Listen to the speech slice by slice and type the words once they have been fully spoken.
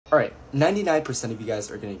Alright, 99% of you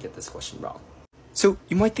guys are going to get this question wrong. So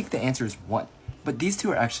you might think the answer is 1, but these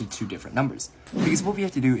two are actually two different numbers, because what we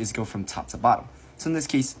have to do is go from top to bottom. So in this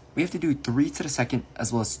case, we have to do 3 to the second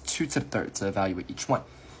as well as 2 to the third to evaluate each one.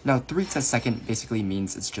 Now 3 to the second basically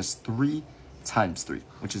means it's just 3 times 3,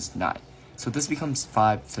 which is 9. So this becomes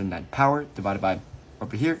 5 to the 9 power divided by,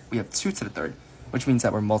 over here, we have 2 to the third, which means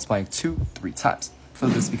that we're multiplying 2 3 times. So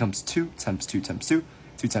this becomes 2 times 2 times 2,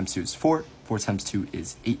 2 times 2 is 4, 4 times 2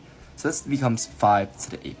 is 8. So this becomes 5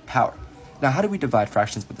 to the 8th power. Now how do we divide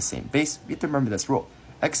fractions with the same base? We have to remember this rule.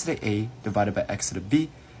 X to the a divided by x to the b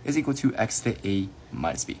is equal to x to the a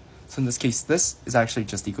minus b. So in this case, this is actually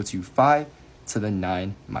just equal to 5 to the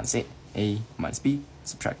 9 minus 8. A minus b,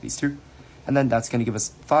 subtract these two. And then that's going to give us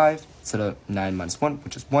 5 to the 9 minus 1,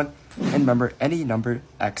 which is 1. And remember, any number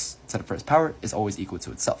x to the first power is always equal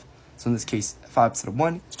to itself. So in this case, 5 to the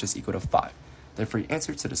 1 is just equal to 5. Therefore, your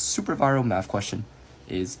answer to the super viral math question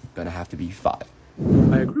is going to have to be 5.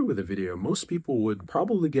 I agree with the video. Most people would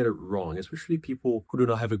probably get it wrong, especially people who do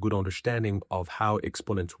not have a good understanding of how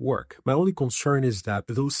exponents work. My only concern is that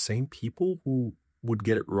those same people who would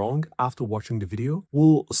get it wrong after watching the video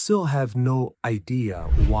will still have no idea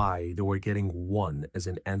why they were getting 1 as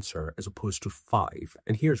an answer as opposed to 5.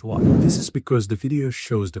 And here's why. This is because the video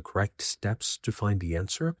shows the correct steps to find the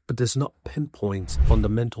answer, but does not pinpoint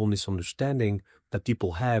fundamental misunderstanding that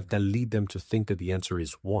people have that lead them to think that the answer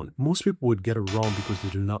is 1. Most people would get it wrong because they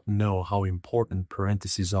do not know how important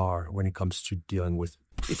parentheses are when it comes to dealing with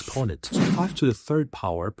exponents. So 5 to the third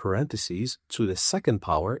power, parentheses, to the second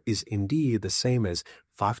power is indeed the same as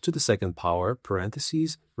 5 to the second power,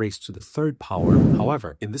 parentheses, raised to the third power.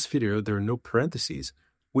 However, in this video, there are no parentheses,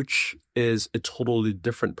 which is a totally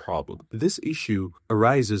different problem. This issue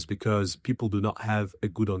arises because people do not have a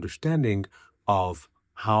good understanding of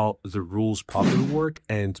how the rules properly work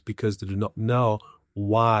and because they do not know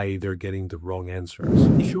why they're getting the wrong answers.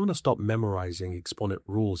 If you want to stop memorizing exponent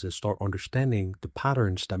rules and start understanding the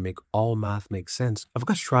patterns that make all math make sense, I've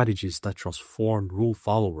got strategies that transform rule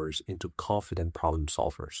followers into confident problem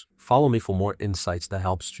solvers. Follow me for more insights that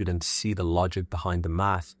help students see the logic behind the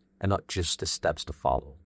math and not just the steps to follow.